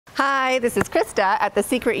Hi, this is Krista at the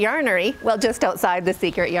Secret Yarnery, well, just outside the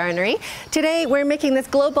Secret Yarnery. Today we're making this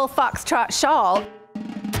Global Foxtrot shawl.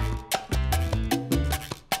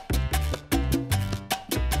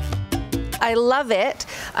 I love it.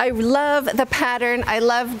 I love the pattern. I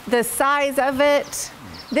love the size of it.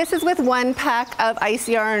 This is with 1 pack of ice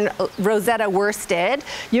yarn Rosetta worsted.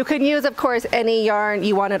 You can use, of course, any yarn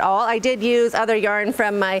you want at all. I did use other yarn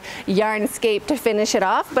from my Yarnscape to finish it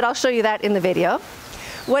off, but I'll show you that in the video.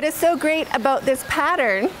 What is so great about this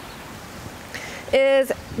pattern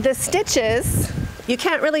is the stitches, you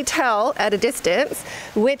can't really tell at a distance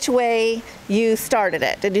which way you started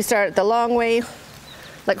it. Did you start it the long way,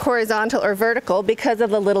 like horizontal or vertical, because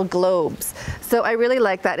of the little globes. So I really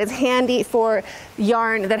like that. It's handy for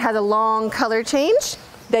yarn that has a long color change.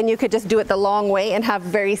 Then you could just do it the long way and have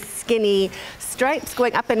very skinny stripes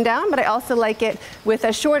going up and down, but I also like it with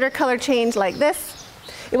a shorter color change like this.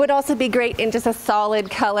 It would also be great in just a solid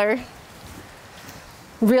color.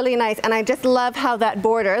 Really nice, and I just love how that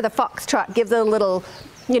border, the Foxtrot, gives it a little,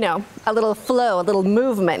 you know, a little flow, a little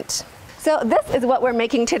movement. So this is what we're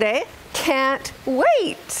making today. Can't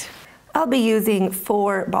wait! I'll be using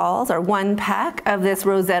 4 balls, or 1 pack of this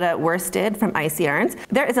Rosetta worsted from Ice Yarns.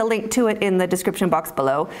 There is a link to it in the description box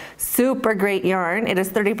below. Super great yarn. It is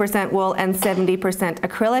 30% wool and 70%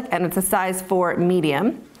 acrylic, and it's a size 4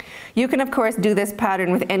 medium. You can, of course, do this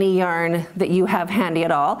pattern with any yarn that you have handy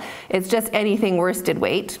at all. It's just anything worsted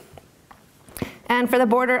weight. And for the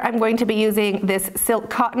border, I'm going to be using this silk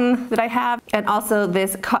cotton that I have, and also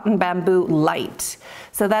this cotton bamboo light.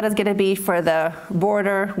 So that is going to be for the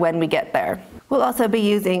border when we get there. We'll also be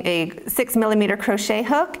using a 6mm crochet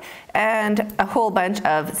hook and a whole bunch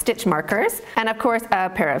of stitch markers, and of course a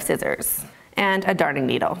pair of scissors and a darning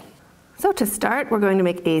needle. So to start, we're going to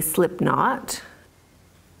make a slip knot,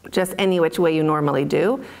 just any which way you normally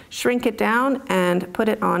do. Shrink it down and put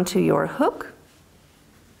it onto your hook.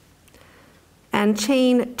 And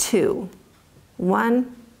chain 2.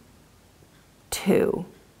 1, 2.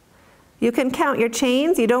 You can count your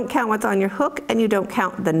chains. You don't count what's on your hook, and you don't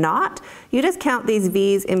count the knot. You just count these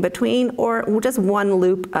V's in between, or just 1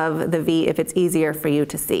 loop of the V if it's easier for you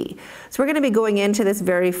to see. So we're going to be going into this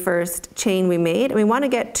very first chain we made, and we want to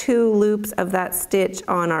get 2 loops of that stitch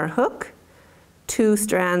on our hook, 2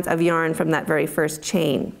 strands of yarn from that very first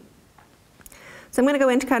chain. So I'm going to go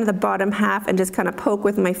into kind of the bottom half and just kind of poke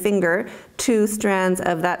with my finger 2 strands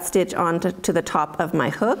of that stitch onto the top of my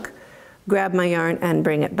hook. Grab my yarn and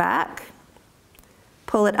bring it back.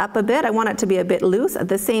 Pull it up a bit. I want it to be a bit loose, at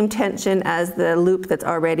the same tension as the loop that's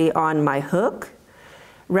already on my hook.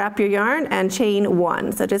 Wrap your yarn and chain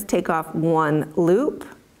 1. So just take off 1 loop.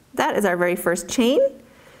 That is our very first chain.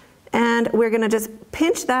 And we're going to just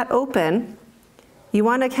pinch that open. You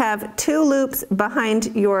want to have 2 loops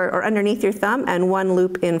behind your, or underneath your thumb, and 1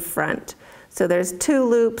 loop in front. So there's 2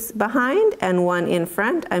 loops behind and 1 in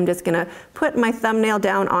front. I'm just going to put my thumbnail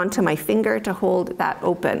down onto my finger to hold that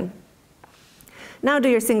open. Now do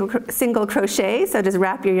your single crochet, so just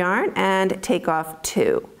wrap your yarn and take off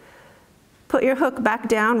 2. Put your hook back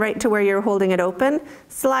down right to where you're holding it open.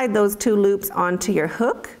 Slide those 2 loops onto your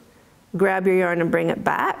hook. Grab your yarn and bring it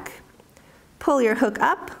back. Pull your hook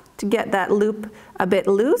up to get that loop a bit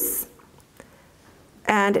loose,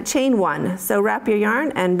 and chain 1. So wrap your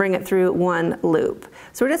yarn and bring it through 1 loop.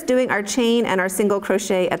 So we're just doing our chain and our single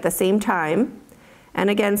crochet at the same time.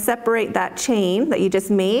 And again, separate that chain that you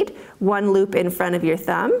just made, 1 loop in front of your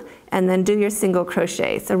thumb, and then do your single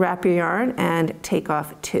crochet. So wrap your yarn and take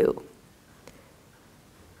off 2.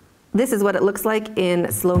 This is what it looks like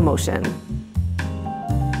in slow motion.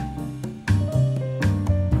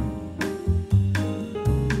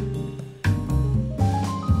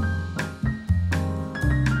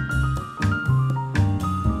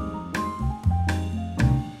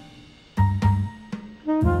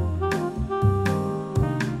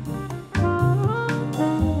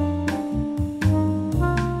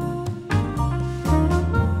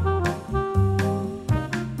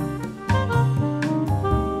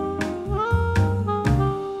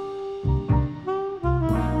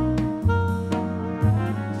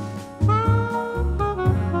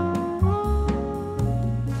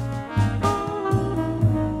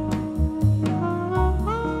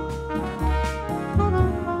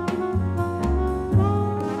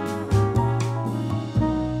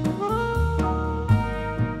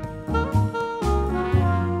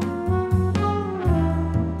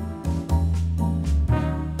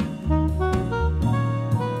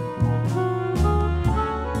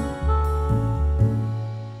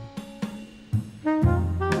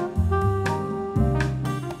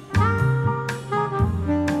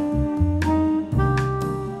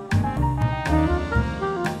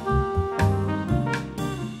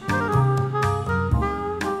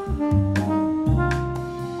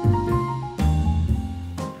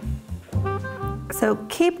 So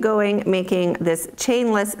keep going, making this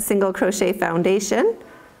chainless single crochet foundation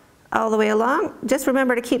all the way along. Just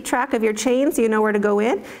remember to keep track of your chain so you know where to go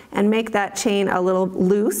in, and make that chain a little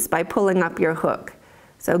loose by pulling up your hook.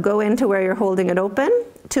 So go into where you're holding it open,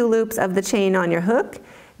 2 loops of the chain on your hook,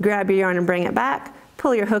 grab your yarn and bring it back,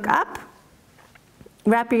 pull your hook up,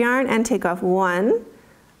 wrap your yarn and take off 1,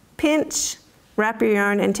 pinch, wrap your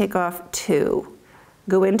yarn and take off 2.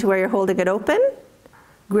 Go into where you're holding it open,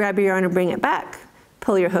 grab your yarn and bring it back,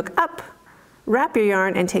 pull your hook up, wrap your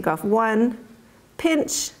yarn and take off 1,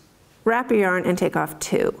 pinch, wrap your yarn and take off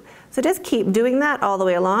 2. So just keep doing that all the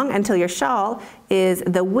way along until your shawl is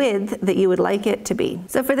the width that you would like it to be.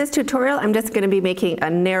 So for this tutorial, I'm just going to be making a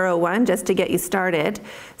narrow one just to get you started.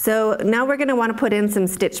 So now we're going to want to put in some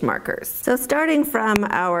stitch markers. So starting from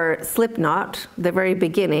our slip knot, the very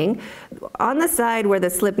beginning, on the side where the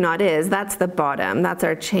slip knot is, that's the bottom, that's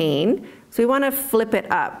our chain. So we want to flip it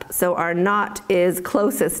up so our knot is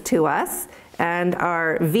closest to us and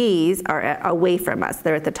our V's are away from us.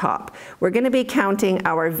 They're at the top. We're going to be counting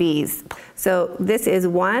our V's. So this is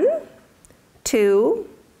 1, 2,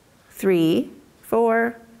 3,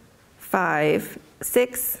 4, 5,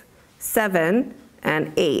 6, 7,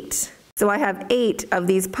 and 8. So I have 8 of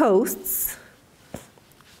these posts.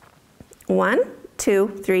 1,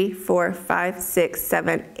 2, 3, 4, 5, 6,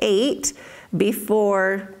 7, 8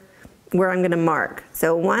 before where I'm going to mark.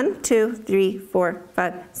 So 1, 2, 3, 4,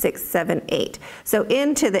 5, 6, 7, 8. So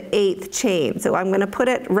into the 8th chain. So I'm going to put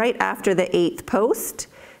it right after the 8th post,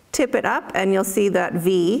 tip it up, and you'll see that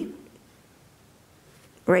V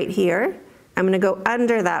right here. I'm going to go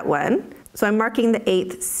under that one. So I'm marking the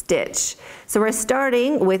 8th stitch. So we're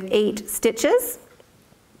starting with 8 stitches,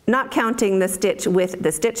 not counting the stitch with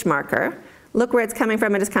the stitch marker. Look where it's coming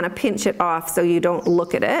from and just kind of pinch it off so you don't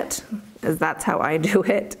look at it, as that's how I do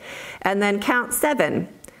it. And then count 7.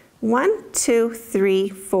 1, 2, 3,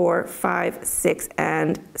 4, 5, 6,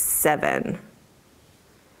 and 7.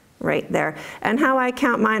 Right there. And how I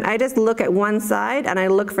count mine, I just look at one side and I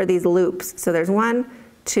look for these loops. So there's 1,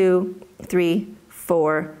 2, 3,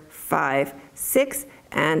 4, 5, 6,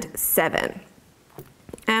 and 7.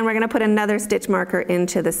 And we're going to put another stitch marker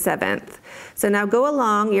into the 7th. So now go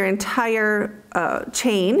along your entire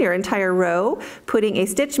chain, your entire row, putting a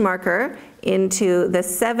stitch marker into the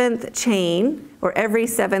 7th chain, or every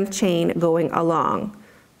 7th chain going along.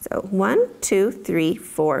 So 1, 2, 3,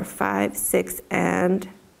 4, 5, 6, and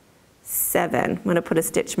 7. I'm going to put a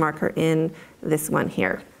stitch marker in this one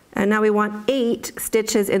here. And now we want 8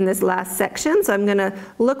 stitches in this last section. So I'm going to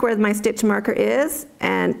look where my stitch marker is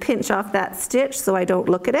and pinch off that stitch so I don't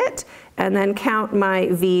look at it. And then count my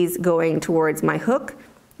V's going towards my hook.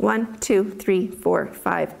 1, 2, 3, 4,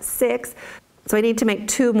 5, 6. So I need to make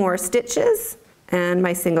 2 more stitches and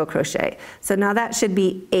my single crochet. So now that should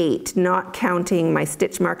be 8, not counting my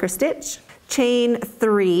stitch marker stitch. Chain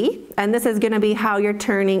 3, and this is going to be how you're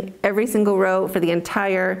turning every single row for the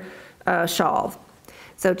entire shawl.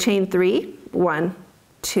 So chain 3, 1,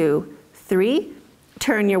 2, 3,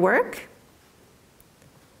 turn your work.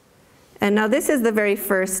 And now this is the very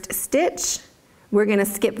first stitch. We're going to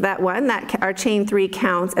skip that one. Our chain 3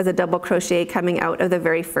 counts as a double crochet coming out of the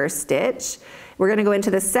very first stitch. We're going to go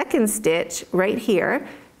into the second stitch right here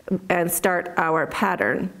and start our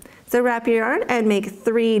pattern. So wrap your yarn and make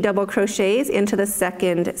 3 double crochets into the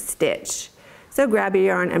second stitch. So grab your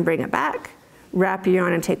yarn and bring it back, wrap your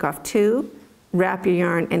yarn and take off 2, wrap your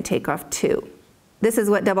yarn and take off 2. This is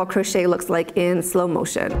what double crochet looks like in slow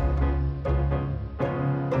motion.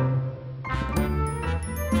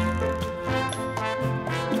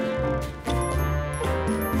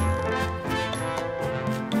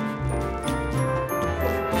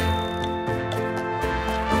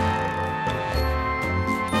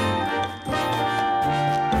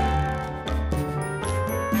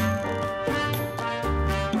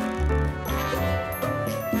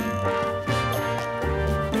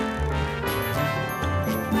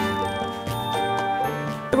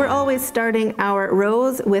 We're always starting our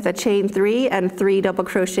rows with a chain 3 and 3 double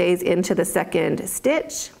crochets into the second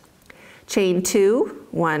stitch. Chain 2,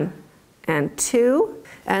 1 and 2.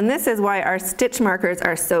 And this is why our stitch markers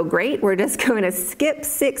are so great. We're just going to skip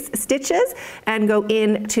 6 stitches and go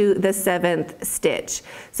into the 7th stitch.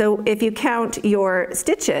 So if you count your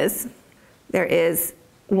stitches, there is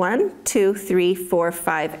 1, 2, 3, 4,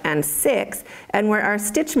 5, and 6. And where our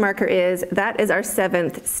stitch marker is, that is our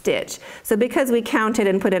 7th stitch. So because we counted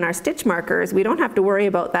and put in our stitch markers, we don't have to worry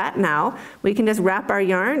about that now. We can just wrap our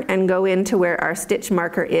yarn and go into where our stitch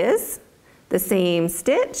marker is, the same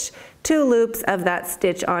stitch, 2 loops of that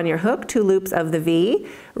stitch on your hook, 2 loops of the V,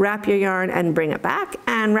 wrap your yarn and bring it back,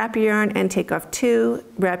 and wrap your yarn and take off 2,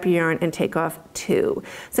 wrap your yarn and take off 2.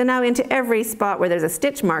 So now into every spot where there's a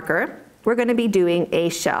stitch marker, we're going to be doing a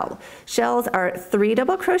shell. Shells are 3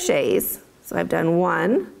 double crochets. So I've done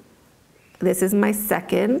 1, this is my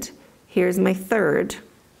 2nd, here's my 3rd.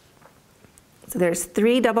 So there's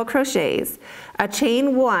 3 double crochets, a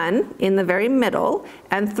chain 1 in the very middle,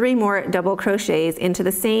 and 3 more double crochets into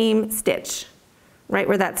the same stitch, right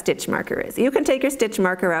where that stitch marker is. You can take your stitch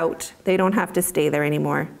marker out, they don't have to stay there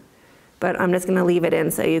anymore. But I'm just going to leave it in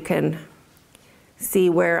so you can see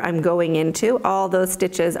where I'm going into. All those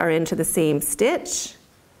stitches are into the same stitch.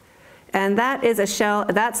 And that is a shell,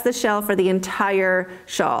 that's the shell for the entire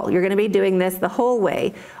shawl. You're going to be doing this the whole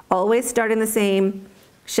way. Always starting the same,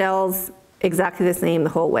 shells exactly the same the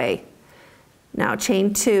whole way. Now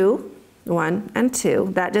chain 2, 1 and 2.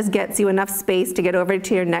 That just gets you enough space to get over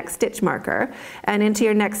to your next stitch marker. And into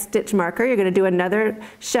your next stitch marker, you're going to do another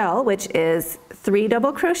shell, which is 3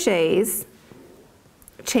 double crochets,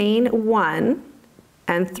 chain 1,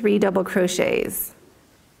 and 3 double crochets.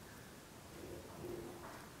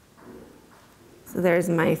 So there's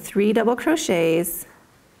my 3 double crochets,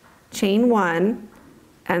 chain 1,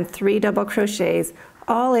 and 3 double crochets,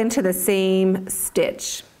 all into the same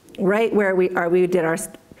stitch, right where we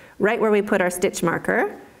put our stitch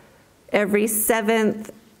marker, every 7th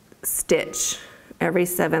stitch, every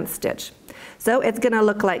 7th stitch. So it's going to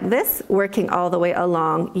look like this, working all the way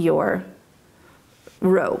along your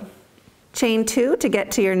row. Chain 2 to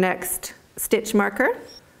get to your next stitch marker.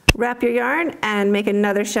 Wrap your yarn and make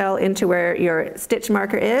another shell into where your stitch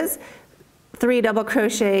marker is. 3 double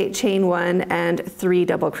crochet, chain 1, and 3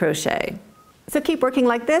 double crochet. So keep working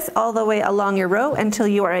like this all the way along your row until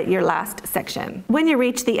you are at your last section. When you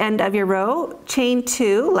reach the end of your row, chain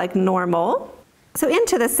 2 like normal. So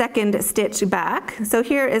into the 2nd stitch back. So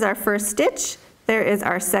here is our 1st stitch, there is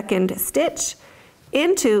our 2nd stitch.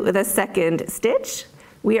 Into the 2nd stitch,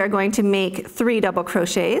 we are going to make 3 double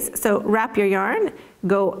crochets. So wrap your yarn,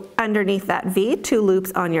 go underneath that V, 2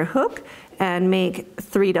 loops on your hook, and make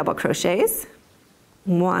 3 double crochets.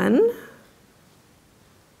 1,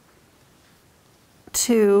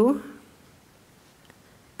 2,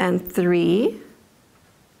 and 3.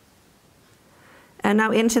 And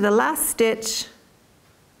now into the last stitch,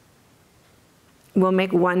 we'll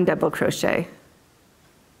make 1 double crochet.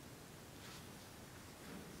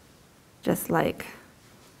 Just like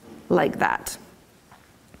that.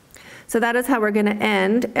 So that is how we're going to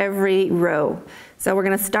end every row. So we're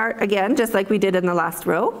going to start again, just like we did in the last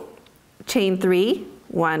row. Chain 3,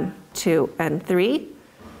 1, 2, and 3.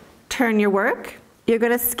 Turn your work. You're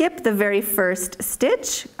going to skip the very 1st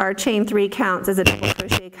stitch. Our chain 3 counts as a double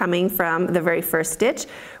crochet coming from the very 1st stitch.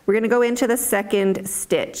 We're going to go into the 2nd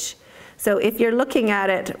stitch. So if you're looking at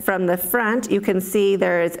it from the front, you can see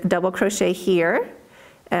there's double crochet here,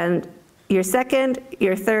 and your 2nd,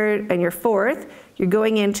 your 3rd, and your 4th, you're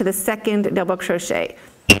going into the 2nd double crochet.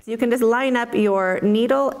 So you can just line up your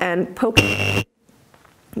needle and poke it.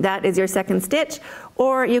 That is your 2nd stitch,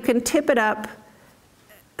 or you can tip it up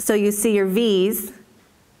so you see your V's.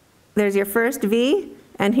 There's your 1st V,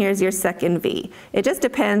 and here's your 2nd V. It just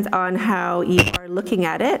depends on how you are looking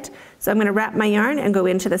at it. So I'm going to wrap my yarn and go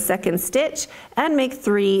into the 2nd stitch and make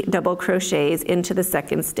 3 double crochets into the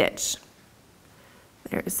 2nd stitch.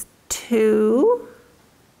 There's 2,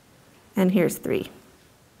 and here's 3.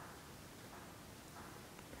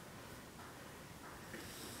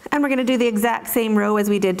 And we're going to do the exact same row as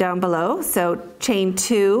we did down below. So chain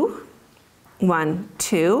 2, 1,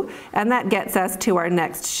 2, and that gets us to our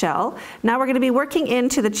next shell. Now we're going to be working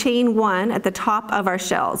into the chain 1 at the top of our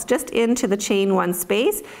shells, just into the chain 1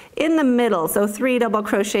 space in the middle. So 3 double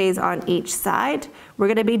crochets on each side. We're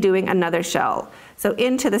going to be doing another shell. So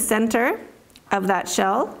into the center of that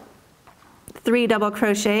shell, 3 double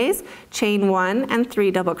crochets, chain 1, and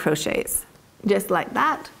 3 double crochets, just like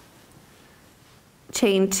that.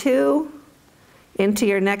 Chain 2 into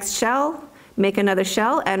your next shell, make another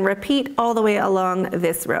shell, and repeat all the way along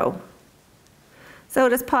this row. So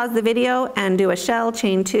just pause the video and do a shell,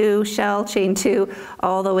 chain 2, shell, chain 2,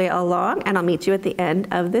 all the way along, and I'll meet you at the end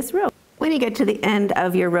of this row. When you get to the end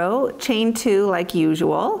of your row, chain 2 like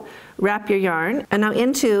usual, wrap your yarn, and now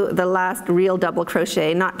into the last real double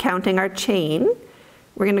crochet, not counting our chain,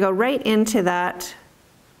 we're going to go right into that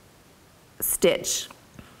stitch.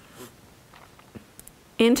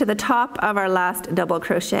 Into the top of our last double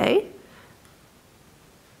crochet,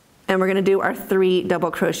 and we're going to do our 3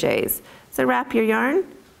 double crochets. So wrap your yarn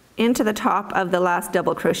into the top of the last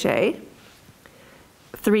double crochet,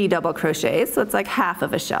 3 double crochets, so it's like half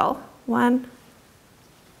of a shell. 1,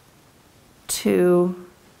 2,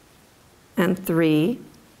 and 3.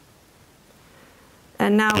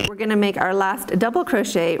 And now we're going to make our last double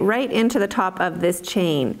crochet right into the top of this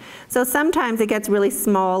chain. So sometimes it gets really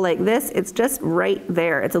small like this. It's just right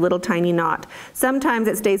there. It's a little tiny knot. Sometimes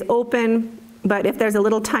it stays open, but if there's a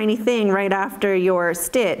little tiny thing right after your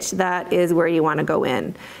stitch, that is where you want to go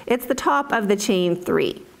in. It's the top of the chain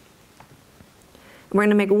 3. We're going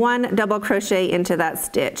to make 1 double crochet into that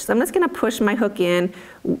stitch. So I'm just going to push my hook in,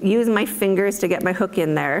 use my fingers to get my hook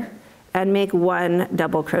in there, and make 1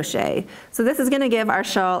 double crochet. So this is going to give our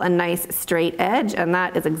shawl a nice straight edge, and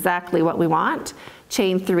that is exactly what we want.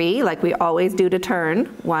 Chain 3, like we always do to turn.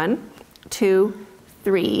 1, 2,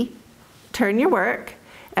 3. Turn your work,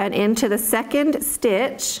 and into the second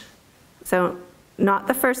stitch, so not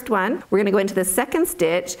the first one, we're going to go into the second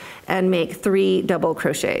stitch and make 3 double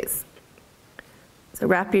crochets. So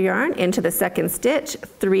wrap your yarn into the second stitch,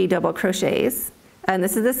 3 double crochets, and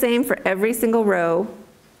this is the same for every single row.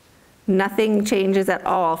 Nothing changes at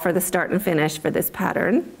all for the start and finish for this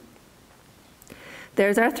pattern.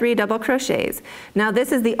 There's our 3 double crochets. Now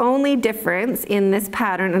this is the only difference in this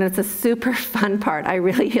pattern, and it's a super fun part.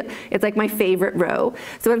 It's like my favorite row.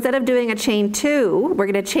 So instead of doing a chain 2,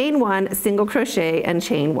 we're going to chain 1, single crochet, and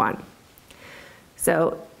chain 1.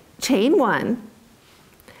 So chain 1,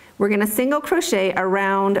 we're going to single crochet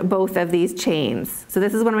around both of these chains. So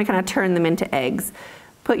this is when we kind of turn them into eggs.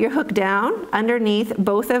 Put your hook down underneath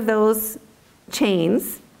both of those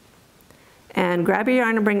chains and grab your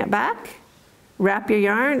yarn and bring it back. Wrap your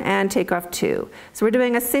yarn and take off 2. So we're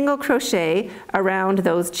doing a single crochet around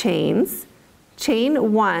those chains.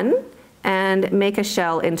 Chain 1 and make a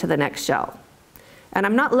shell into the next shell. And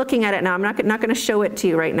I'm not looking at it now. I'm not going to show it to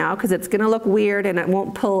you right now because it's going to look weird and it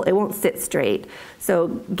won't sit straight. So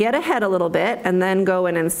get ahead a little bit and then go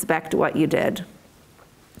and inspect what you did,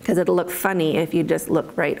 because it'll look funny if you just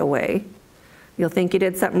look right away. You'll think you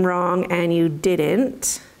did something wrong and you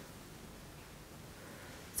didn't.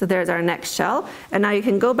 So there's our next shell. And now you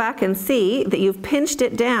can go back and see that you've pinched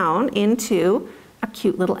it down into a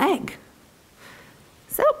cute little egg.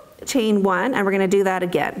 So chain 1, and we're going to do that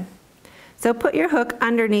again. So put your hook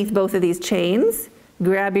underneath both of these chains,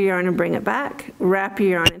 grab your yarn and bring it back, wrap your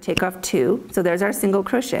yarn and take off 2. So there's our single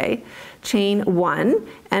crochet. Chain 1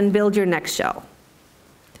 and build your next shell.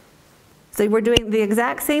 So we're doing the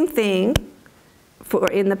exact same thing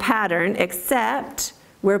in the pattern, except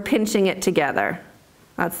we're pinching it together.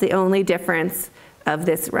 That's the only difference of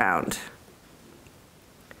this round.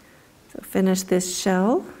 So finish this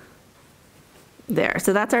shell. There,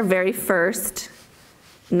 so that's our very first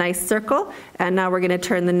nice circle, and now we're going to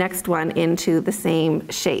turn the next one into the same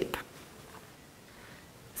shape.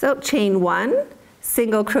 So chain 1,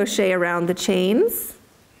 single crochet around the chains,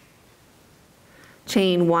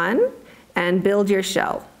 chain 1, and build your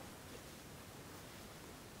shell.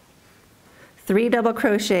 3 double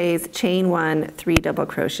crochets, chain 1, 3 double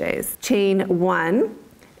crochets. Chain 1,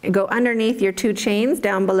 and go underneath your 2 chains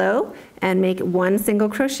down below and make 1 single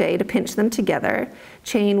crochet to pinch them together.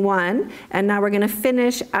 Chain 1, and now we're going to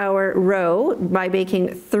finish our row by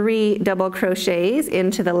making 3 double crochets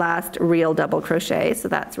into the last real double crochet. So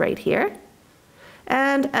that's right here.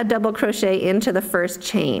 And a double crochet into the first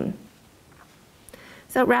chain.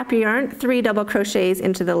 So wrap your yarn, 3 double crochets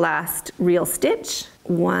into the last real stitch.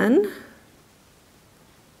 1,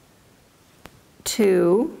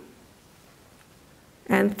 2,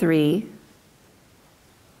 and 3.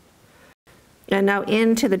 And now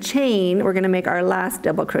into the chain, we're going to make our last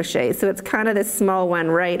double crochet. So it's kind of this small one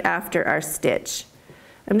right after our stitch.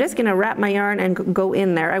 I'm just going to wrap my yarn and go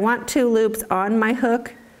in there. I want 2 loops on my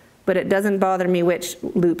hook, but it doesn't bother me which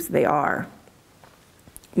loops they are.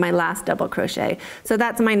 My last double crochet. So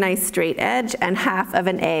that's my nice straight edge and half of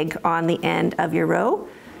an egg on the end of your row.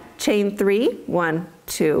 Chain 3, 1,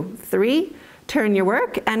 2, 3. Turn your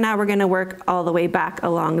work, and now we're going to work all the way back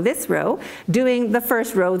along this row, doing the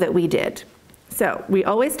first row that we did. So we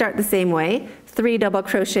always start the same way, 3 double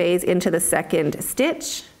crochets into the second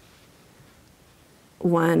stitch.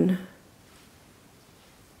 1,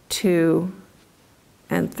 2,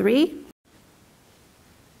 and 3.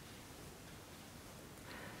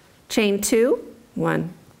 Chain 2,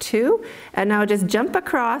 1, 2, and now just jump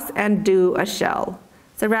across and do a shell.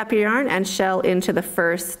 So wrap your yarn and shell into the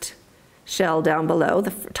first shell down below,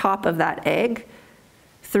 the top of that egg.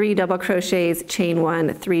 3 double crochets, chain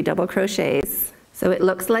 1, 3 double crochets. So it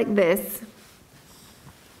looks like this.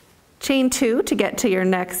 Chain 2 to get to your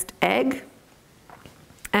next egg,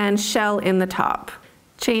 and shell in the top.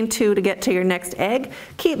 Chain 2 to get to your next egg.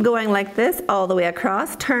 Keep going like this all the way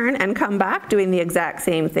across. Turn and come back, doing the exact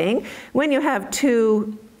same thing. When you have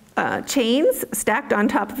 2 chains stacked on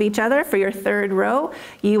top of each other for your third row,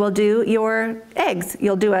 you will do your eggs.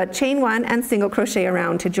 You'll do a chain 1 and single crochet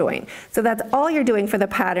around to join. So that's all you're doing for the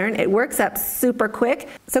pattern. It works up super quick.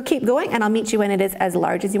 So keep going and I'll meet you when it is as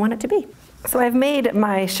large as you want it to be. So I've made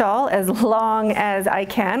my shawl as long as I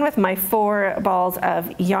can with my 4 balls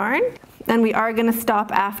of yarn. And we are going to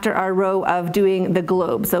stop after our row of doing the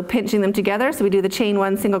globe. So pinching them together. So we do the chain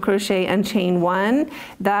 1, single crochet and chain 1.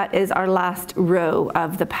 That is our last row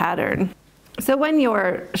of the pattern. So when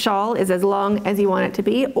your shawl is as long as you want it to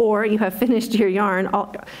be, or you have finished your yarn,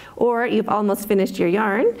 or you've almost finished your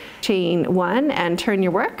yarn, chain 1 and turn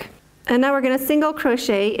your work. And now we're going to single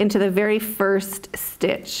crochet into the very first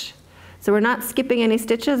stitch. So we're not skipping any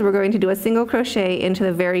stitches. We're going to do a single crochet into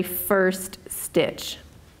the very first stitch.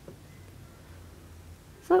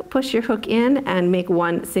 So push your hook in and make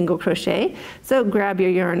 1 single crochet. So grab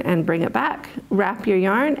your yarn and bring it back. Wrap your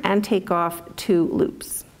yarn and take off 2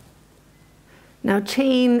 loops. Now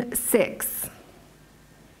chain 6.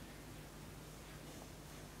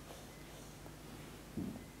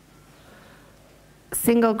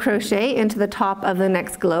 Single crochet into the top of the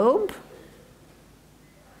next globe.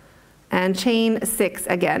 And chain 6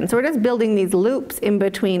 again. So we're just building these loops in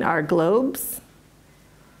between our globes.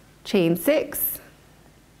 Chain 6.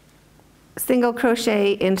 Single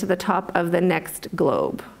crochet into the top of the next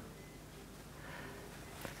globe.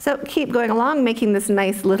 So keep going along, making this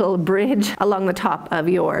nice little bridge along the top of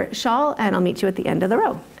your shawl, and I'll meet you at the end of the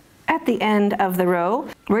row. At the end of the row,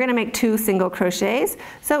 we're going to make 2 single crochets.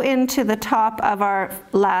 So into the top of our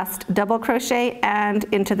last double crochet and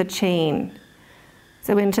into the chain.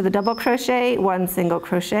 So into the double crochet, 1 single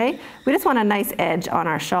crochet. We just want a nice edge on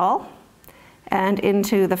our shawl. And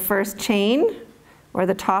into the first chain, or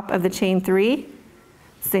the top of the chain 3,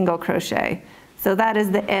 single crochet. So that is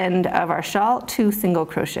the end of our shawl, 2 single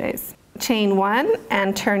crochets. Chain 1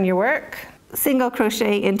 and turn your work. Single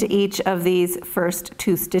crochet into each of these first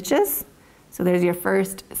 2 stitches. So there's your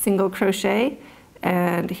first single crochet,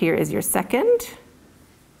 and here is your second.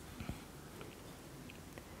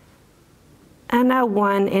 And now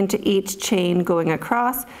 1 into each chain going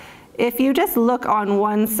across. If you just look on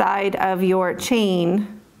one side of your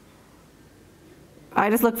chain, I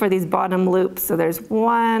just look for these bottom loops. So there's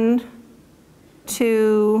 1,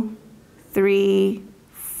 2, 3,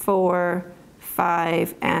 4,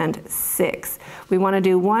 5, and 6. We want to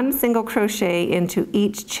do 1 single crochet into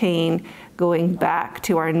each chain going back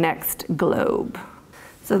to our next globe.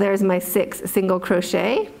 So there's my 6 single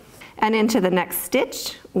crochet, and into the next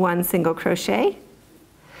stitch, 1 single crochet,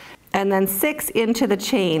 and then 6 into the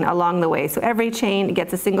chain along the way. So every chain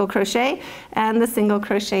gets a single crochet, and the single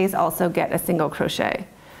crochets also get a single crochet.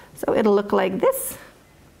 So it'll look like this.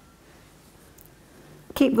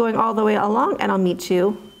 Keep going all the way along, and I'll meet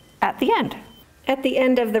you at the end. At the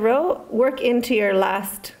end of the row, work into your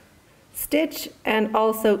last stitch and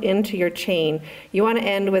also into your chain. You want to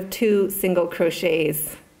end with 2 single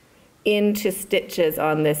crochets into stitches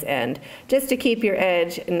on this end, just to keep your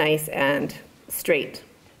edge nice and straight.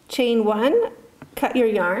 Chain 1, cut your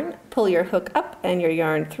yarn, pull your hook up and your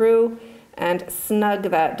yarn through, and snug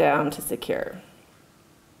that down to secure.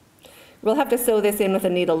 We'll have to sew this in with a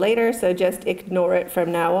needle later, so just ignore it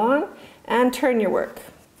from now on, and turn your work.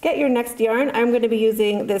 Get your next yarn. I'm going to be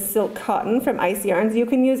using this silk cotton from Ice Yarns. You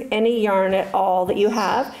can use any yarn at all that you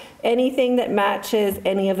have, anything that matches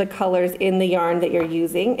any of the colors in the yarn that you're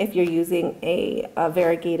using, if you're using a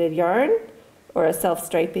variegated yarn or a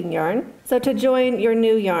self-striping yarn. So to join your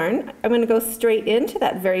new yarn, I'm going to go straight into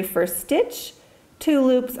that very first stitch, 2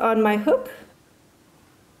 loops on my hook,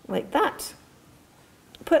 like that.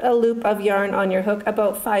 Put a loop of yarn on your hook,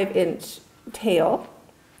 about 5-inch tail.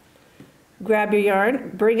 Grab your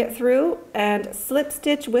yarn, bring it through, and slip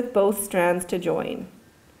stitch with both strands to join.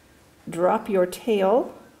 Drop your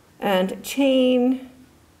tail and chain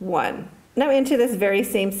 1. Now into this very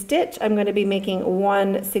same stitch, I'm going to be making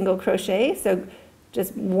 1 single crochet, so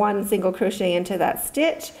just 1 single crochet into that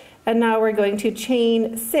stitch, and now we're going to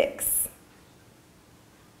chain 6.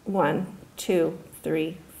 1, 2,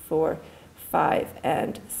 3, 4, 5,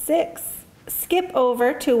 and 6. Skip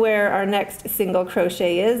over to where our next single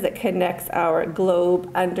crochet is that connects our globe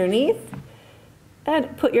underneath,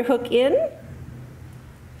 and put your hook in.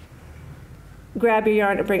 Grab your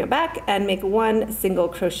yarn and bring it back and make 1 single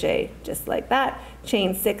crochet, just like that.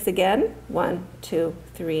 Chain 6 again, 1, 2,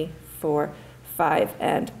 3, 4, 5,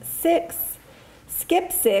 and 6.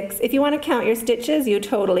 Skip 6. If you want to count your stitches, you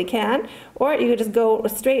totally can, or you could just go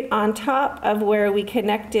straight on top of where we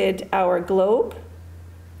connected our globe,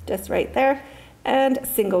 just right there, and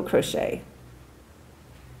single crochet.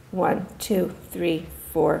 1, 2, 3,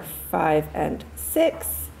 4, 5, and 6.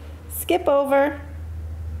 skip over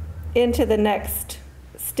into the next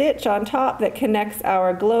stitch on top that connects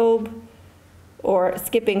our globe, or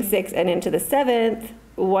skipping 6 and into the 7th,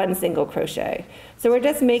 1 single crochet. So we're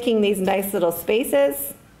just making these nice little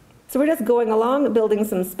spaces. So we're just going along, building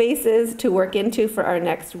some spaces to work into for our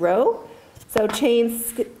next row. So chain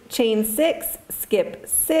 6, skip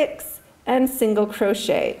 6, and single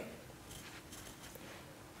crochet.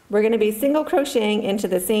 We're going to be single crocheting into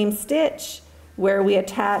the same stitch where we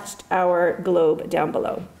attached our globe down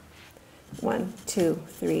below. 1, 2,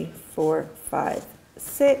 3, 4, 5,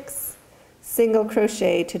 6, single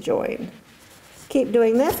crochet to join. Keep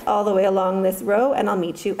doing this all the way along this row, and I'll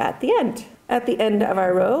meet you at the end. At the end of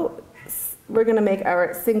our row, we're going to make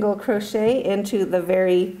our single crochet into the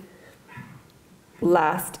very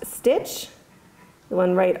last stitch, the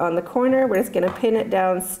one right on the corner. We're just going to pin it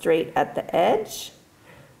down straight at the edge.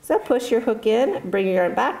 So push your hook in, bring your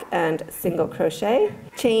yarn back, and single crochet.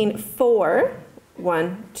 Chain 4,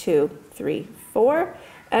 1, 2, 3, 4,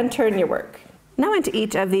 and turn your work. Now into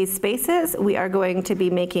each of these spaces, we are going to be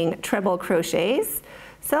making treble crochets.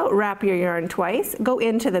 So wrap your yarn twice, go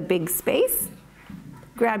into the big space,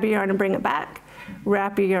 grab your yarn and bring it back,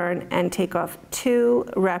 wrap your yarn and take off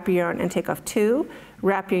 2, wrap your yarn and take off 2,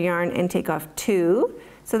 wrap your yarn and take off 2.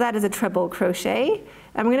 So that is a treble crochet.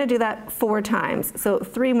 And we're going to do that 4 times. So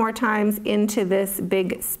 3 more times into this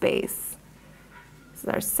big space. This is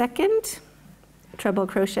our second treble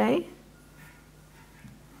crochet,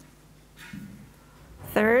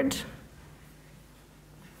 third,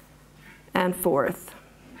 and fourth.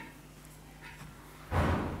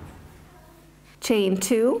 Chain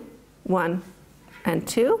 2, 1 and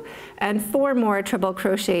 2, and 4 more treble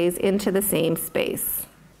crochets into the same space.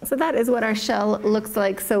 So that is what our shell looks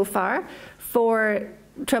like so far. 4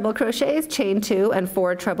 treble crochets, chain 2, and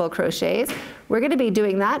 4 treble crochets. We're going to be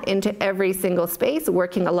doing that into every single space,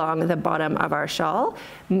 working along the bottom of our shawl.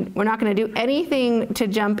 We're not going to do anything to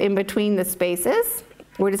jump in between the spaces.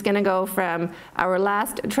 We're just going to go from our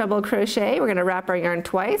last treble crochet, we're going to wrap our yarn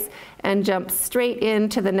twice and jump straight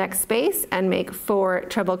into the next space and make 4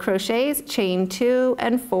 treble crochets, chain 2,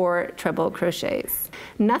 and 4 treble crochets.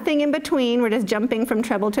 Nothing in between, we're just jumping from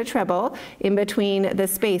treble to treble in between the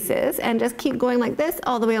spaces, and just keep going like this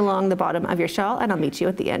all the way along the bottom of your shawl, and I'll meet you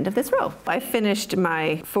at the end of this row. I finished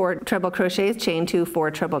my 4 treble crochets, chain 2,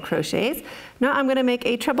 4 treble crochets. Now I'm going to make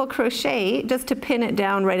a treble crochet just to pin it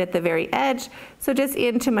down right at the very edge. So just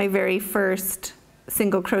into my very first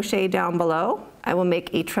single crochet down below, I will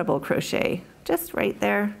make a treble crochet just right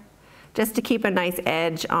there, just to keep a nice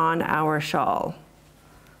edge on our shawl.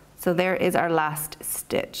 So there is our last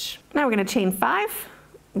stitch. Now we're going to chain 5,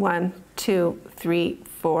 1, 2, 3,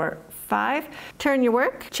 4, 5. Turn your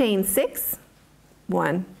work, chain 6,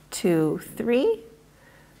 1, 2, 3,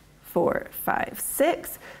 4, 5,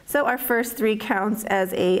 6. So our first 3 counts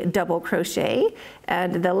as a double crochet,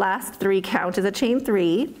 and the last 3 count as a chain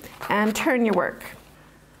 3, and turn your work.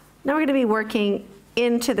 Now we're going to be working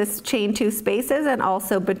into this chain 2 spaces and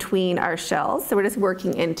also between our shells. So we're just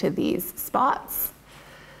working into these spots.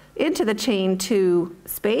 Into the chain 2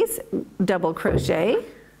 space, double crochet.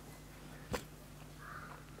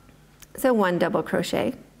 So 1 double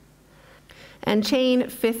crochet. And chain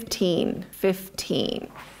 15,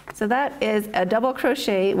 15. So that is a double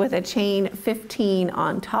crochet with a chain 15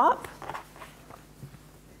 on top.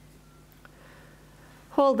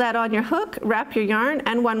 Hold that on your hook, wrap your yarn,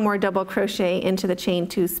 and 1 more double crochet into the chain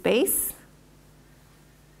 2 space.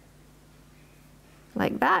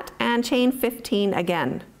 Like that, and chain 15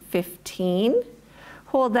 again. 15.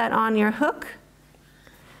 Hold that on your hook.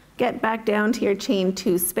 Get back down to your chain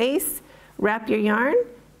 2 space, wrap your yarn,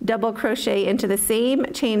 double crochet into the same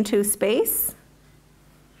chain 2 space.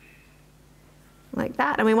 Like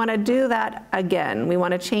that, and we want to do that again. We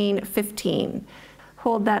want to chain 15.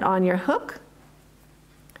 Hold that on your hook.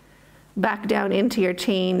 Back down into your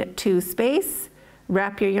chain 2 space,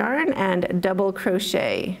 wrap your yarn, and double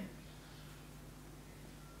crochet.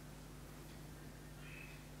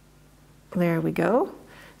 There we go.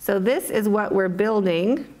 So this is what we're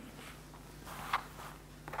building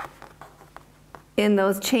in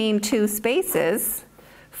those chain 2 spaces.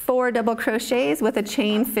 4 double crochets with a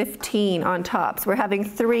chain 15 on top. So we're having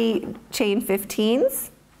 3 chain 15s.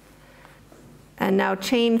 And now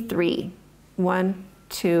chain 3. 1,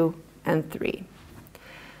 2, and 3.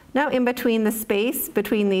 Now in between the space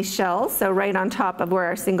between these shells, so right on top of where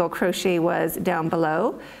our single crochet was down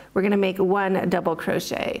below, we're going to make 1 double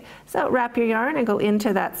crochet. So wrap your yarn and go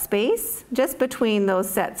into that space just between those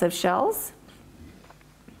sets of shells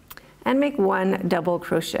and make 1 double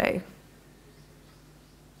crochet.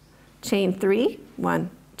 Chain 3, 1,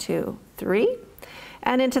 2, 3.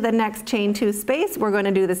 And into the next chain 2 space, we're going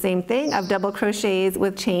to do the same thing of double crochets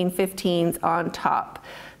with chain 15s on top.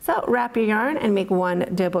 So wrap your yarn and make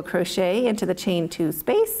 1 double crochet into the chain 2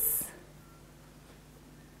 space,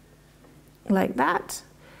 like that,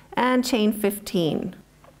 and chain 15.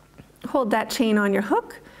 Hold that chain on your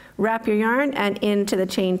hook, wrap your yarn and into the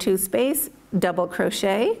chain 2 space, double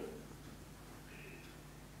crochet,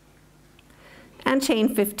 and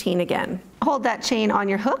chain 15 again. Hold that chain on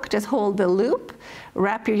your hook, just hold the loop,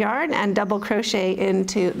 wrap your yarn and double crochet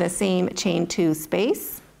into the same chain 2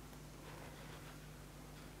 space.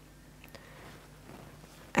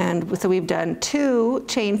 And so we've done 2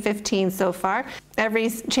 chain 15 so far. Every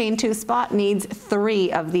chain 2 spot needs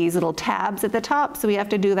 3 of these little tabs at the top, so we have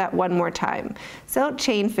to do that one more time. So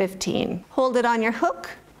chain 15. Hold it on your hook,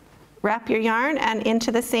 wrap your yarn and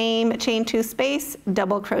into the same chain 2 space,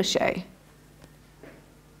 double crochet.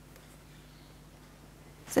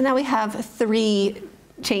 So now we have 3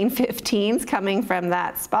 chain 15s coming from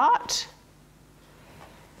that spot.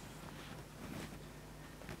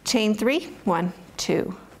 Chain 3, 1,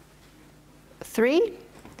 2, 3,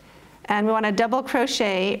 and we want to double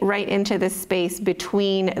crochet right into the space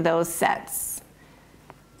between those sets.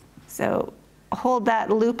 So hold that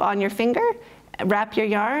loop on your finger, wrap your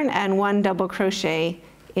yarn and 1 double crochet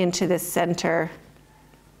into the center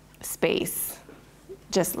space,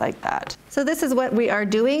 just like that. So this is what we are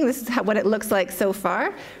doing. This is what it looks like so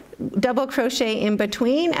far. Double crochet in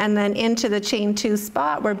between and then into the chain 2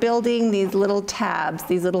 spot, we're building these little tabs,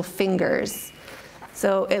 these little fingers.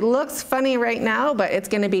 So it looks funny right now, but it's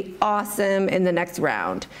going to be awesome in the next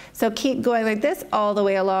round. So keep going like this all the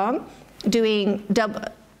way along, doing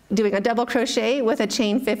a double crochet with a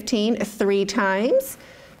chain 15 3 times,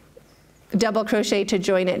 double crochet to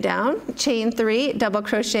join it down, chain 3, double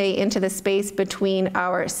crochet into the space between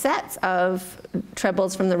our sets of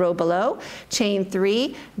trebles from the row below, chain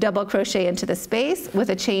 3, double crochet into the space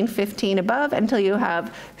with a chain 15 above until you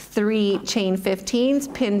have 3 chain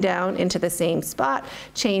 15s pinned down into the same spot,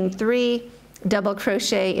 chain 3, double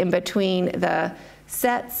crochet in between the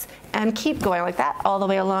sets, and keep going like that all the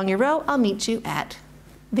way along your row. I'll meet you at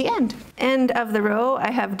the end. End of the row,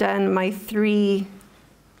 I have done my 3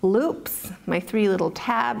 loops, my 3 little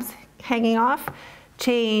tabs hanging off,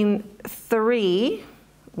 chain 3,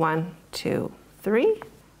 1, 2, 3,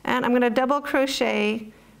 and I'm going to double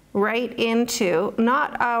crochet right into,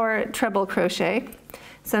 not our treble crochet,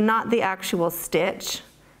 so not the actual stitch.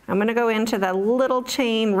 I'm going to go into the little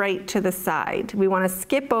chain right to the side. We want to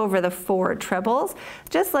skip over the 4 trebles,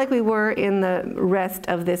 just like we were in the rest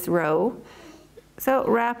of this row. So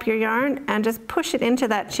wrap your yarn and just push it into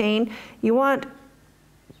that chain. You want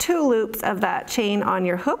 2 loops of that chain on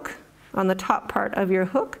your hook, on the top part of your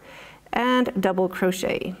hook, and double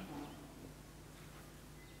crochet.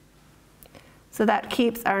 So that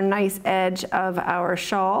keeps our nice edge of our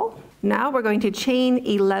shawl. Now we're going to chain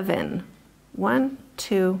 11. 1,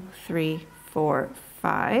 2, 3, 4,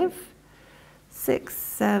 5, 6,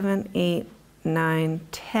 7, 8, 9,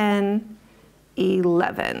 10,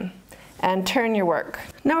 11. And turn your work.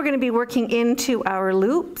 Now we're going to be working into our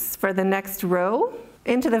loops for the next row.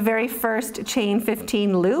 Into the very first chain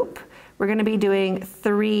 15 loop, we're going to be doing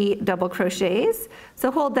 3 double crochets. So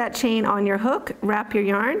hold that chain on your hook, wrap your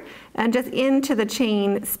yarn, and just into the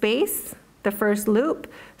chain space, the first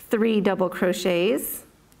loop, 3 double crochets.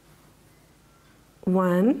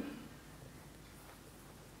 1,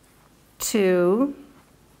 2,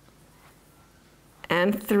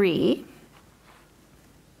 and 3.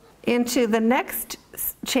 Into the next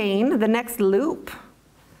chain, the next loop,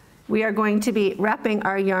 we are going to be wrapping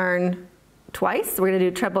our yarn twice. We're going to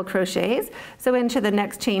do treble crochets. So into the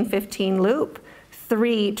next chain 15 loop,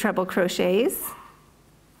 3 treble crochets.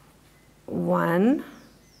 1,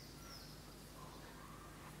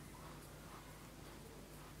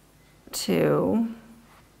 2,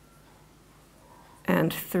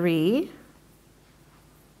 and 3.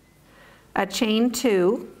 A chain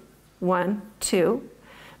 2, 1, 2.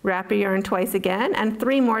 Wrap your yarn twice again, and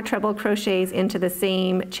 3 more treble crochets into the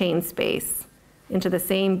same chain space, into the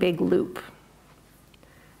same big loop.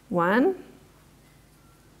 1,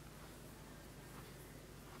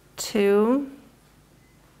 2,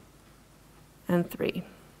 and 3.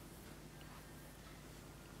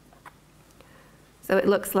 So it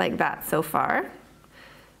looks like that so far.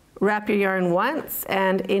 Wrap your yarn once,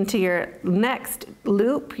 and into your next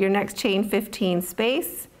loop, your next chain 15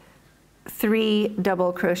 space, 3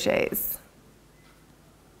 double crochets.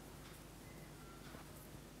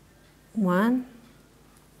 1,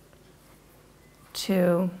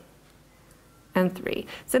 2, and 3.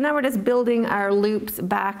 So now we're just building our loops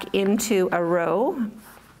back into a row.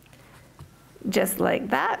 just like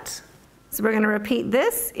that. So we're going to repeat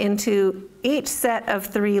this into each set of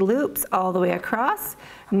 3 loops all the way across,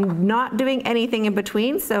 not doing anything in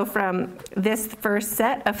between. So from this first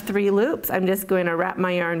set of 3 loops, I'm just going to wrap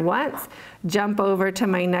my yarn once, jump over to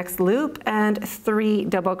my next loop, and 3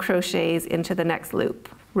 double crochets into the next loop.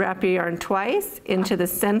 Wrap your yarn twice into the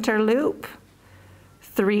center loop,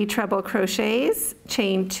 3 treble crochets,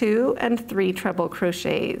 chain 2, and 3 treble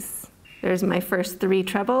crochets. There's my first 3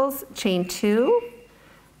 trebles, chain 2,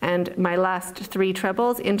 and my last 3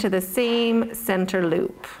 trebles into the same center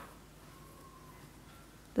loop,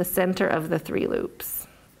 the center of the 3 loops.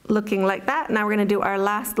 Looking like that. Now we're going to do our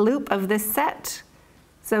last loop of this set.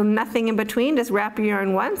 So nothing in between, just wrap your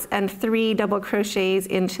yarn once and 3 double crochets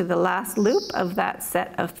into the last loop of that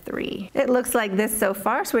set of 3. It looks like this so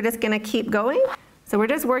far, so we're just going to keep going. So we're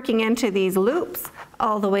just working into these loops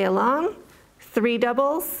all the way along. 3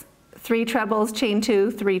 doubles, 3 trebles, chain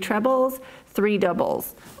 2, 3 trebles, 3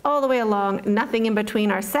 doubles, all the way along, nothing in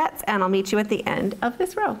between our sets, and I'll meet you at the end of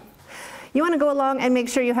this row. You want to go along and make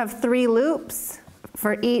sure you have 3 loops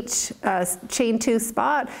for each chain 2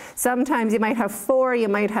 spot. Sometimes you might have 4, you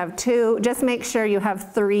might have 2. Just make sure you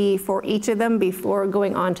have 3 for each of them before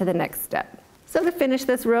going on to the next step. So to finish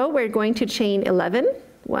this row, we're going to chain 11.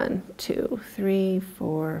 1, 2, 3,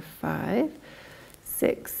 4, 5,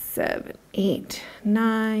 6, 7, 8,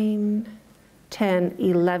 9, 10,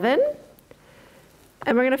 11.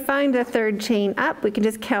 And we're going to find the 3rd chain up. We can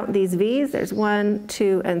just count these V's. There's 1,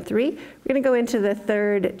 2, and 3. We're going to go into the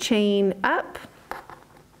 3rd chain up.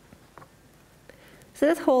 So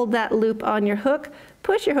just hold that loop on your hook.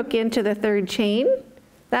 Push your hook into the 3rd chain.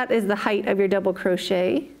 That is the height of your double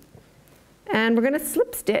crochet. And we're going to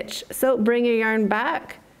slip stitch. So bring your yarn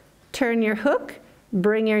back, turn your hook,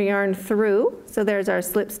 bring your yarn through. So there's our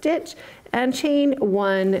slip stitch. And chain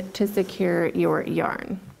 1 to secure your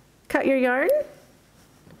yarn. Cut your yarn.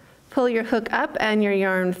 Pull your hook up and your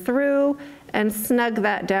yarn through and snug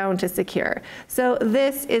that down to secure. So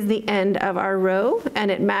this is the end of our row and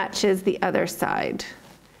it matches the other side.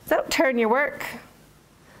 So turn your work.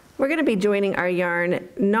 We're going to be joining our yarn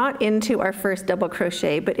not into our first double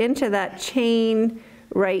crochet, but into that chain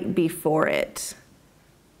right before it.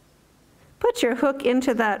 Put your hook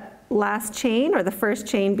into that last chain or the first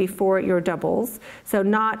chain before your doubles. So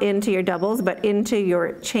not into your doubles, but into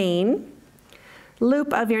your chain.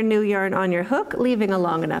 Loop of your new yarn on your hook, leaving a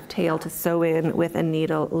long enough tail to sew in with a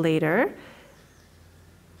needle later.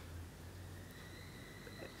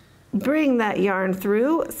 Bring that yarn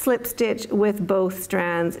through, slip stitch with both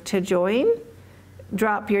strands to join.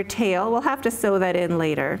 Drop your tail, we'll have to sew that in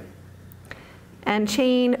later. And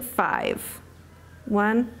chain 5.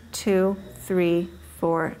 1, 2, 3,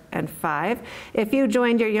 4, and 5. If you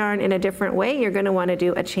joined your yarn in a different way, you're going to want to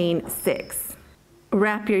do a chain 6.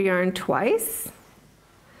 Wrap your yarn twice.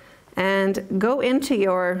 And go into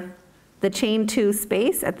the chain 2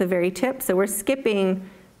 space at the very tip. So we're skipping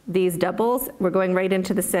these doubles. We're going right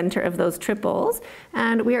into the center of those triples.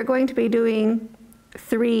 And we are going to be doing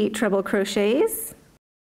 3 treble crochets.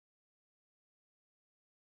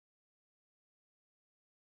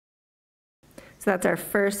 So that's our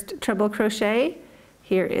first treble crochet.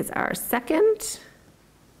 Here is our second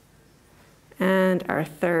and our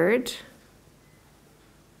third.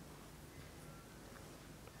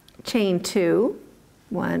 Chain 2,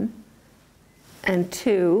 1 and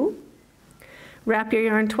 2, wrap your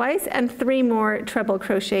yarn twice and 3 more treble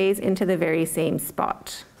crochets into the very same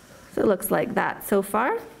spot. So it looks like that so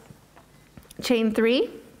far. Chain 3,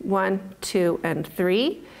 1, 2, and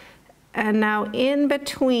 3. And now in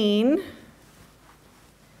between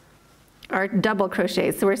our double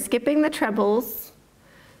crochets. So we're skipping the trebles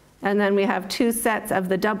and then we have 2 sets of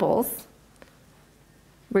the doubles.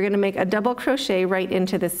 We're going to make a double crochet right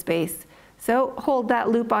into this space. So hold that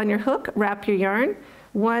loop on your hook, wrap your yarn,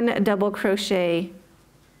 1 double crochet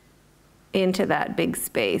into that big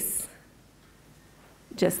space,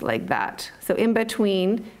 just like that. So in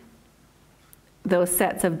between those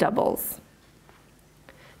sets of doubles.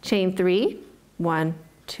 Chain 3, 1,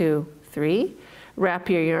 2, 3, wrap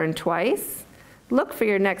your yarn twice, look for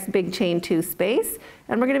your next big chain 2 space,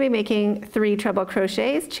 and we're going to be making 3 treble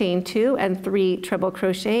crochets, chain 2, and 3 treble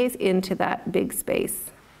crochets into that big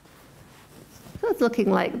space. So it's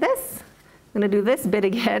looking like this. I'm going to do this bit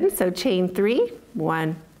again. So chain 3,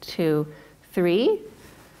 1, 2, 3.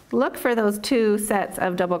 Look for those 2 sets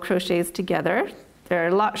of double crochets together. They're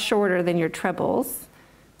a lot shorter than your trebles.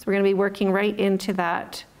 So we're going to be working right into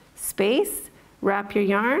that space. Wrap your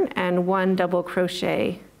yarn and 1 double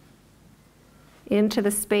crochet into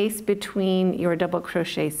the space between your double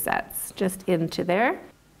crochet sets, just into there.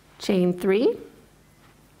 Chain 3,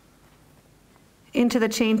 Into the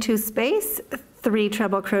chain 2 space, 3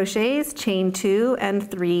 treble crochets, chain 2 and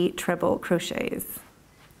 3 treble crochets.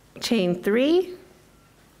 Chain 3,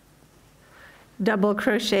 double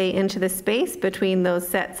crochet into the space between those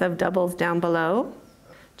sets of doubles down below.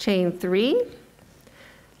 Chain 3,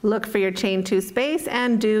 look for your chain 2 space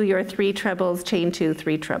and do your 3 trebles, chain 2,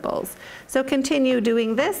 3 trebles. So continue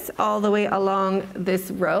doing this all the way along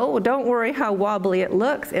this row. Don't worry how wobbly it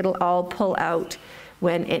looks, it'll all pull out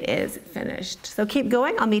when it is finished. So keep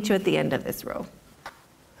going, I'll meet you at the end of this row.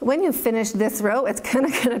 When you finish this row, it's kind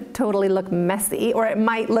of going to totally look messy, or it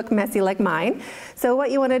might look messy like mine. So what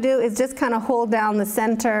you want to do is just kind of hold down the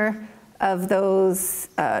center of those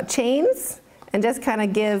chains and just kind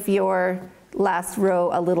of give your last row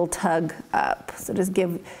a little tug up. So just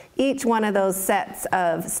give each one of those sets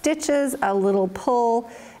of stitches a little pull,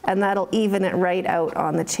 and that'll even it right out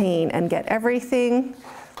on the chain and get everything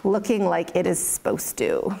looking like it is supposed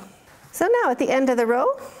to. So now at the end of the row,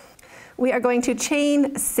 we are going to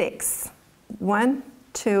chain 6. 1,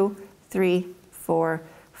 2, 3, 4,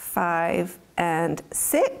 5, and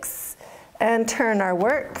 6, and turn our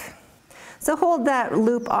work. So hold that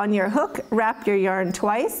loop on your hook, wrap your yarn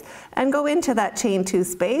twice, and go into that chain 2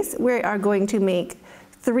 space. We are going to make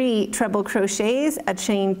 3 treble crochets, a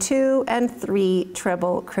chain 2, and 3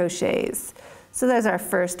 treble crochets. So there's our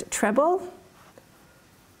first treble,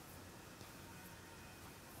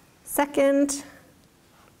 second,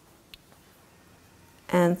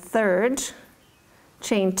 and third,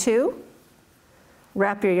 chain 2,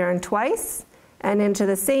 wrap your yarn twice, and into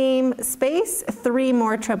the same space, 3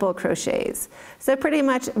 more treble crochets. So pretty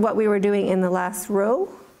much what we were doing in the last row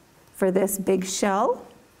for this big shell.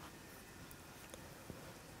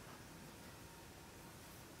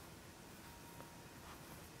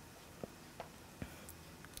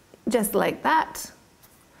 Just like that.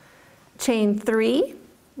 Chain 3,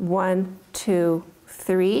 1, 2,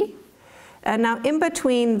 3. And now in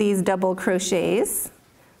between these double crochets,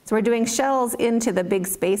 so we're doing shells into the big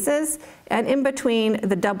spaces, and in between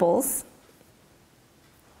the doubles,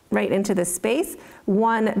 right into the space,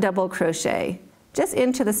 1 double crochet, just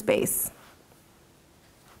into the space.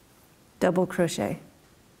 Double crochet.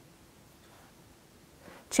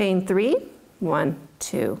 Chain 3, 1,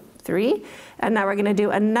 2, 3. And now we're going to do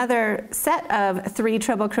another set of 3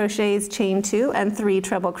 treble crochets, chain 2, and 3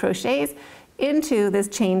 treble crochets into this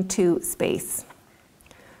chain 2 space.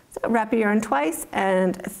 So wrap your yarn twice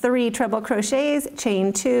and 3 treble crochets,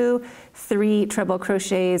 chain 2, 3 treble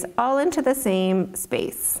crochets, all into the same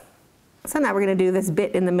space. So now we're going to do this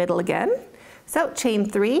bit in the middle again. So chain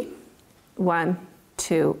 3, 1,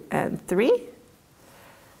 2, and 3.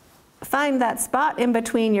 Find that spot in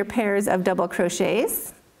between your pairs of double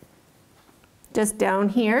crochets, just down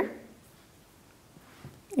here,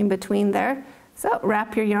 in between there. So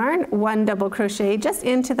wrap your yarn, 1 double crochet just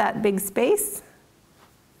into that big space,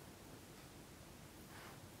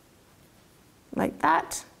 like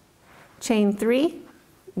that. Chain 3,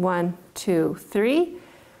 1, 2, 3,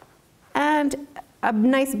 and a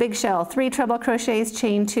nice big shell, 3 treble crochets,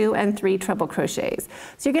 chain 2, and 3 treble crochets.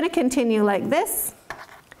 So you're going to continue like this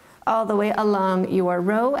all the way along your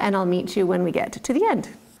row, and I'll meet you when we get to the end.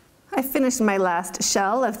 I finished my last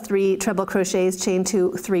shell of 3 treble crochets, chain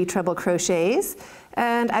 2, 3 treble crochets,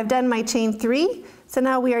 and I've done my chain 3. So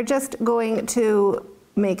now we are just going to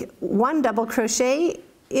make 1 double crochet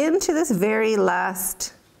into this very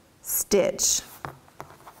last stitch,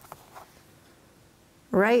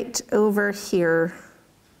 right over here.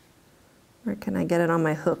 Where can I get it on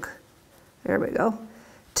my hook? There we go.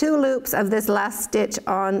 2 loops of this last stitch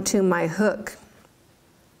onto my hook.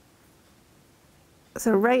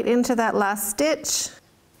 So right into that last stitch,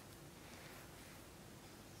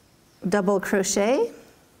 double crochet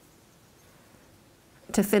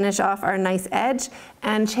to finish off our nice edge,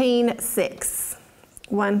 and chain 6.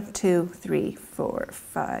 1, 2, 3, 4,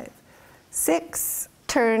 5, 6.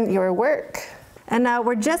 Turn your work. And now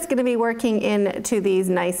we're just going to be working into these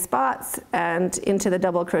nice spots and into the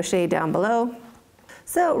double crochet down below.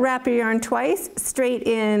 So wrap your yarn twice, straight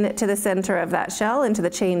in to the center of that shell, into the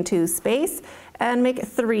chain 2 space, and make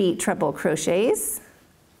 3 treble crochets.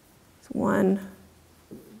 1,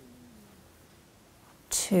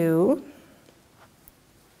 2,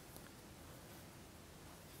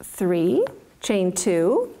 3, chain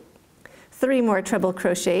 2, 3 more treble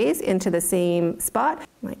crochets into the same spot,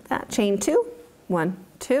 like that. Chain 2, 1,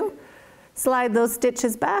 2, slide those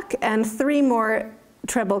stitches back, and 3 more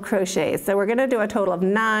treble crochets. So we're going to do a total of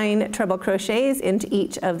 9 treble crochets into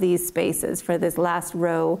each of these spaces for this last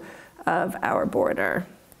row of our border.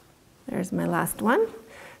 There's my last one.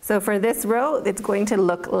 So for this row, it's going to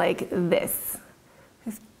look like this.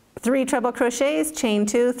 3 treble crochets, chain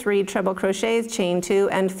 2, 3 treble crochets, chain 2,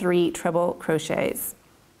 and 3 treble crochets.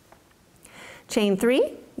 Chain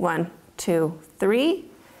 3, 1, 2, 3.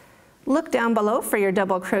 Look down below for your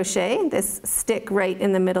double crochet, this stick right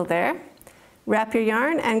in the middle there. Wrap your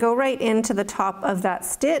yarn and go right into the top of that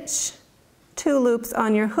stitch. 2 loops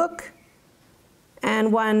on your hook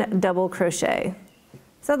and 1 double crochet.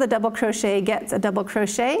 So the double crochet gets a double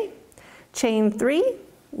crochet, chain 3,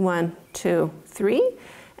 1, 2, 3.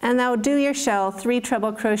 And now do your shell, 3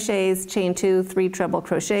 treble crochets, chain 2, 3 treble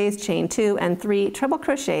crochets, chain 2, and 3 treble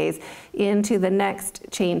crochets into the next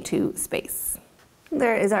chain 2 space.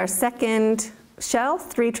 There is our second shell,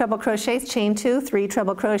 3 treble crochets, chain 2, 3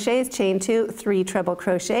 treble crochets, chain 2, 3 treble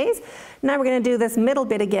crochets. Now we're going to do this middle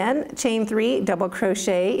bit again, chain 3, double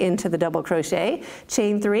crochet into the double crochet,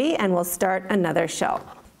 chain 3, and we'll start another shell.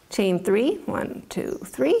 Chain 3, 1, 2,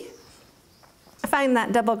 3. Find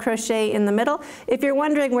that double crochet in the middle. If you're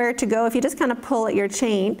wondering where to go, if you just kind of pull at your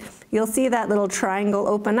chain, you'll see that little triangle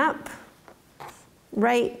open up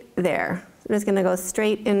right there. So we're just going to go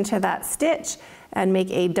straight into that stitch and make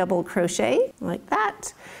a double crochet like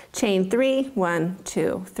that. Chain 3, 1,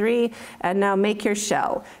 2, 3, and now make your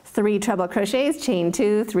shell. 3 treble crochets, chain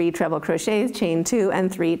 2, 3 treble crochets, chain 2,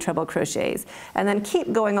 and 3 treble crochets. And then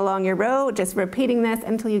keep going along your row, just repeating this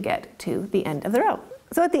until you get to the end of the row.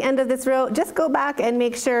 So at the end of this row, just go back and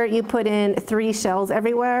make sure you put in 3 shells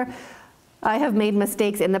everywhere. I have made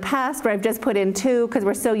mistakes in the past where I've just put in 2 because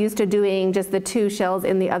we're so used to doing just the 2 shells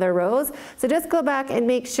in the other rows. So just go back and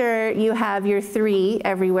make sure you have your 3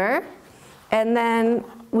 everywhere, and then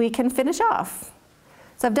we can finish off.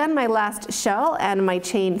 So I've done my last shell and my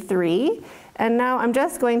chain 3, and now I'm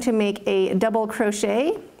just going to make a double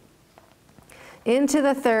crochet into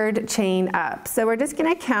the 3rd chain up. So we're just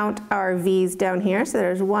going to count our V's down here. So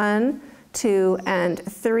there's 1, 2, and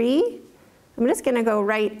 3. I'm just going to go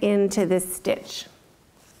right into this stitch.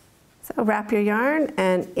 So wrap your yarn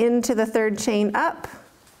and into the 3rd chain up.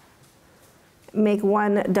 Make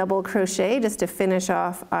 1 double crochet just to finish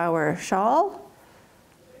off our shawl.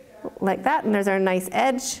 Like that, and there's our nice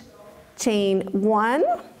edge. Chain 1.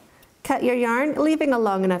 Cut your yarn, leaving a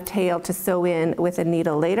long enough tail to sew in with a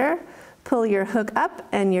needle later. Pull your hook up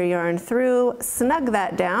and your yarn through, snug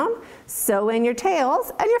that down, sew in your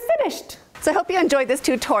tails, and you're finished. So I hope you enjoyed this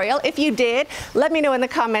tutorial. If you did, let me know in the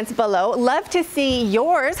comments below. Love to see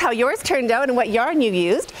yours, how yours turned out and what yarn you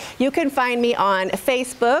used. You can find me on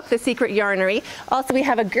Facebook, The Secret Yarnery. Also, we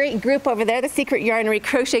have a great group over there, The Secret Yarnery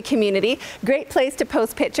Crochet Community. Great place to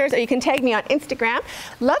post pictures, or you can tag me on Instagram.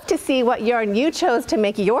 Love to see what yarn you chose to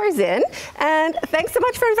make yours in. And thanks so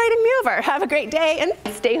much for inviting me over. Have a great day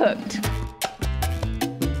and stay hooked.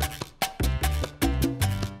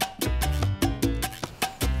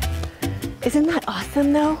 Isn't that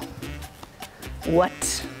awesome though? What?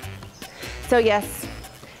 So yes,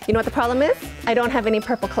 you know what the problem is? I don't have any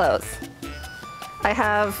purple clothes. I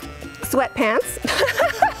have sweatpants.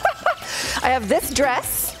 I have this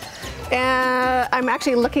dress, and I'm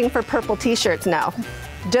actually looking for purple t-shirts now,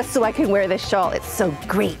 just so I can wear this shawl. It's so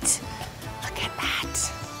great. Look at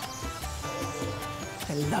that.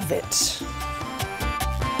 I love it.